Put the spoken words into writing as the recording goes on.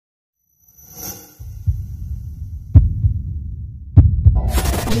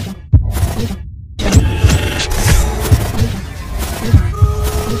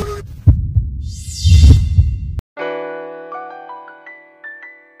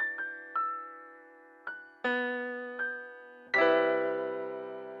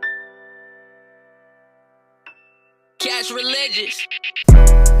That's religious.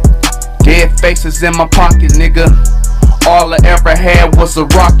 Dead faces in my pocket, nigga. All I ever had was a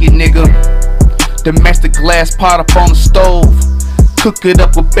rocket, nigga. Domestic glass pot up on the stove. Cook it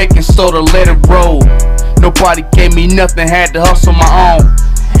up with baking soda, let it roll. Nobody gave me nothing, had to hustle my own.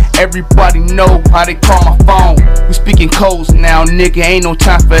 Everybody know how they call my phone. We speaking codes now, nigga, ain't no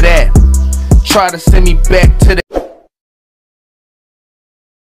time for that. Try to send me back to the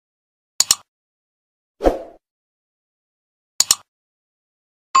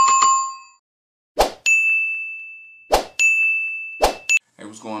Hey,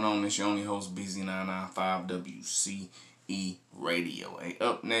 what's going on? It's your only host, BZ995 WCE Radio. Hey,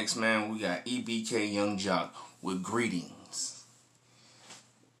 up next, man, we got EBK Young Joc with Greetings.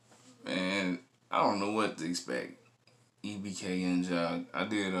 Man, I don't know what to expect. EBK Young Joc. I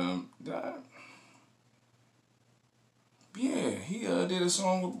did, he did a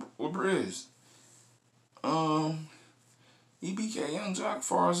song with Briz. EBK Young Joc, as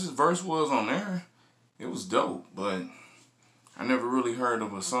far as his verse was on there, it was dope, but I never really heard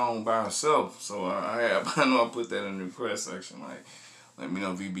of a song by herself, so I know I put that in the request section. Like, let me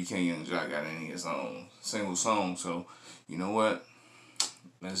know if EBK Young Joc got any of his own single songs. So, you know what?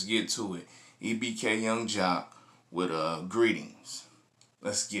 Let's get to it. EBK Young Joc with Greetings.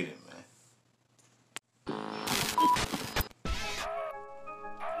 Let's get it, man.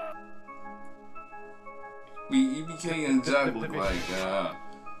 EBK Young Joc look like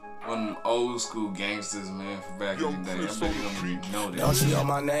one of them old school gangsters, man, from back in the day. I bet you don't even know that. Don't you know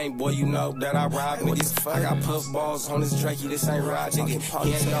my name, boy, you know that I ride with this. I got puff balls on this Drakey, this ain't ride, nigga.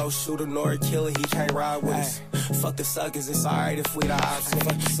 He ain't no shooter nor a killer, he can't ride with us. Fuck the suckers, it's alright if we the ops,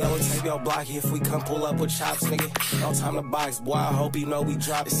 nigga. Yellow tape your block if we come pull up with chops, nigga. No time to box, boy, I hope you know we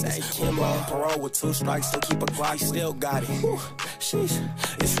drop it. Say Kimbo on parole with 2 strikes, still keep a Glock, still got it. Sheesh,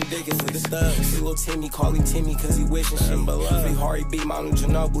 it's ridiculous, this thug. See little Timmy, call him Timmy, cause he wishing shit. But love, Big Harry B, Manu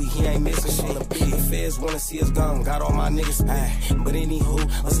Ginobili, he ain't missing shit. The feds wanna see us gone, got all my niggas paid. But anywho,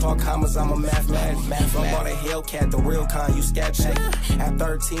 let's talk commas, I'm a mathematic. From all the Hellcat, the real kind, you scat check. At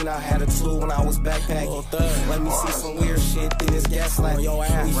 13, I had a tool when I was backpacking. Let me see some weird shit, then it's gaslight. Yo,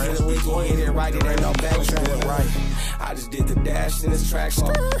 ass, we hit it, we can hit it right, it ain't no backtrack, right? I just did the dash in this track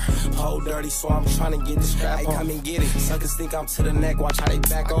star. Whole dirty, so I'm trying to get the strap on. Come and get it. Suckers think I'm to the neck, watch how they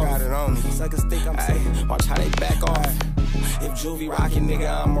back off. Got it on me. Suckers think I'm to watch how they back off. If Juvie rockin',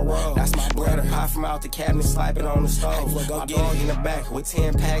 nigga, I'm a roll. That's my brother. Pop from out the cabinet, slap it on the stove. Look, go get it in the back with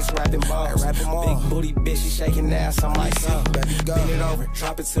 10 packs, rapping balls. Big booty bitch, she shaking ass. I'm like, so, baby, go. Bend it over,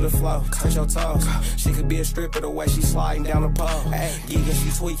 drop it to the floor, touch your toes. She could be a stripper the way she sliding down the pole. Hey, geeking,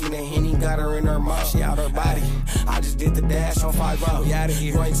 she tweaking, and Henny got her in her mouth. She out her body. I just did the dash on 5-0. We outta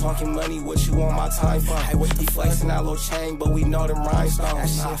here. You ain't talking money, what you want my time for? Hey, what the flexing that little chain, but we know them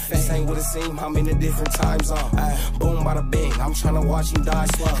rhinestones. That shit fake. This ain't what it seem, I'm in a different time zone. Boom, bada bing, I'm tryna watch him die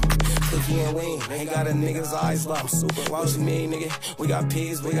slow. Cookie and lean, ain't got a nigga's eyes low. I'm super low. What you mean, nigga? We got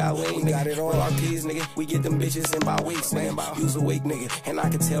peas, we got lean, we got it all. Our peas, nigga, we get them bitches in by weeks, man. Use a week, nigga, and I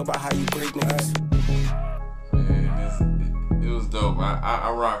can tell by how you break, niggas. Man, it was dope.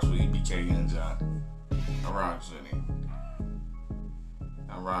 I rocks with EBK Young Joc. I rocks with him.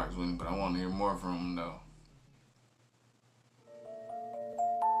 But I want to hear more from him, though.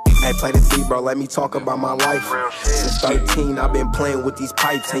 Hey, play the beat, bro. Let me talk about my life. Since 13, I've been playing with these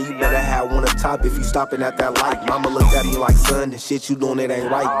pipes, and you better have one up top if you stopping at that light. Mama looked at me like, son, the shit you doing, it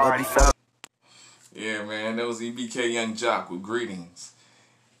ain't right. But before. Yeah, man, that was EBK Young Joc with Greetings.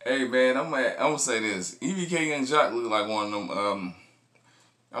 Hey, man, I'm gonna say this. EBK Young Joc look like one of them.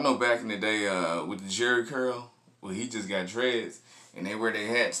 I know back in the day with the Jerry curl, well, he just got dreads, and they wear their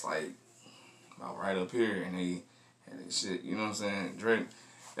hats like about right up here, and they had that shit. You know what I'm saying? Dread.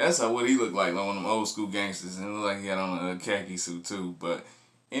 That's what he looked like one of them old school gangsters, and it looked like he had on a khaki suit too. But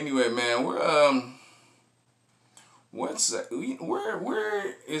anyway, man, where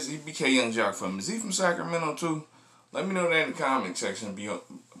is EBK Young Joc from? Is he from Sacramento too? Let me know that in the comment section up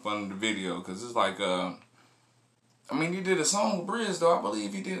under the video, because it's like I mean, he did a song with Briz though. I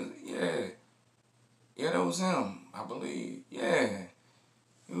believe he did. Yeah, that was him. I believe. Yeah,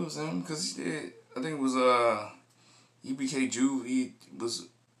 it was him, because he did. I think it was EBK Juve. He was.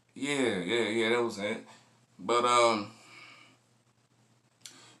 Yeah, that was it. But,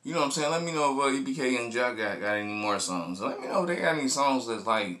 you know what I'm saying? Let me know if EBK Young Joc got any more songs. Let me know if they got any songs that's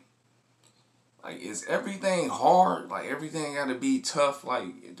like, is everything hard? Like, everything got to be tough?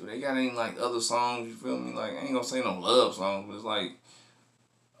 Like, do they got any, like, other songs, you feel me? Like, I ain't gonna say no love songs, but it's like,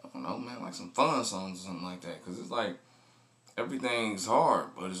 I don't know, man, like some fun songs or something like that. Because it's like, everything's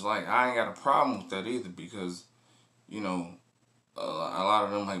hard, but it's like, I ain't got a problem with that either, because, you know, a lot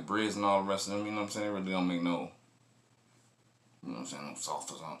of them, like Briz and all the rest of them, you know what I'm saying, they really don't make no You know what I'm saying?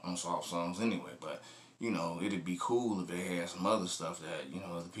 On soft songs anyway. But, you know, it'd be cool if they had some other stuff that, you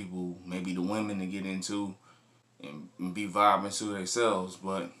know, other people, maybe the women, to get into and be vibing to themselves.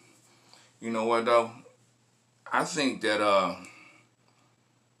 But, you know what, though? I think that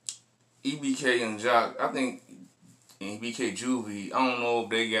EBK Young Joc, I think, and EBK Juvie, I don't know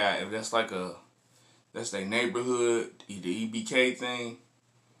if that's like that's their neighborhood, the EBK thing.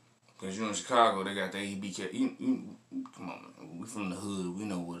 Because you know in Chicago, they got their EBK. Come on, man. We from the hood. We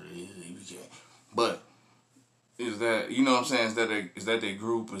know what it is, EBK. But is that, you know what I'm saying? Is that their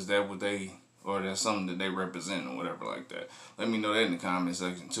group? Is that what they, or that's something that they represent or whatever like that? Let me know that in the comment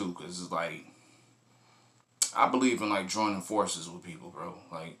section too, because it's like, I believe in like joining forces with people, bro.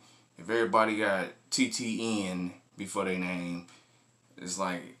 Like, if everybody got TTN before their name, it's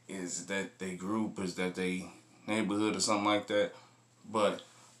like, is that they group? Is that they neighborhood or something like that? But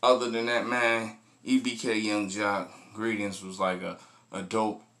other than that, man, EBK Young Joc, Greetings was like a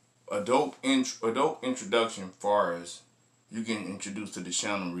dope introduction as far as you getting introduced to the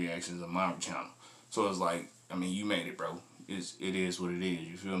channel reactions of my channel. So it's like, I mean, you made it, bro. It is what it is.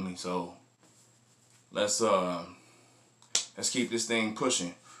 You feel me? So let's keep this thing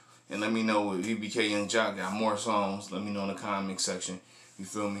pushing. And let me know if EBK Young Joc got more songs. Let me know in the comment section. You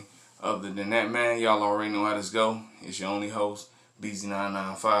feel me? Other than that, man, y'all already know how this go. It's your only host,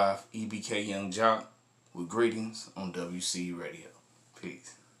 BZ995, EBK Young Joc, with Greetings on WC Radio.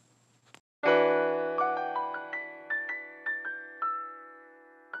 Peace.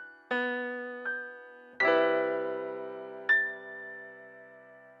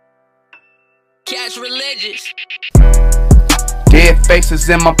 Cash religious. Dead faces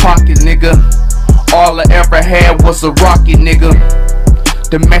in my pocket, nigga. All I ever had was a rocket, nigga.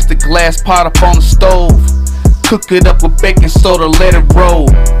 Domestic glass pot up on the stove. Cook it up with baking soda, let it roll.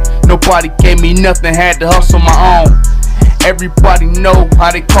 Nobody gave me nothing, had to hustle my own. Everybody know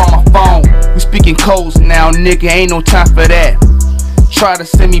how they call my phone. We speaking codes now, nigga, ain't no time for that. Try to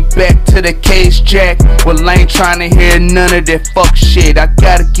send me back to the cage, Jack. Well, I ain't trying to hear none of that fuck shit. I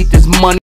gotta get this money.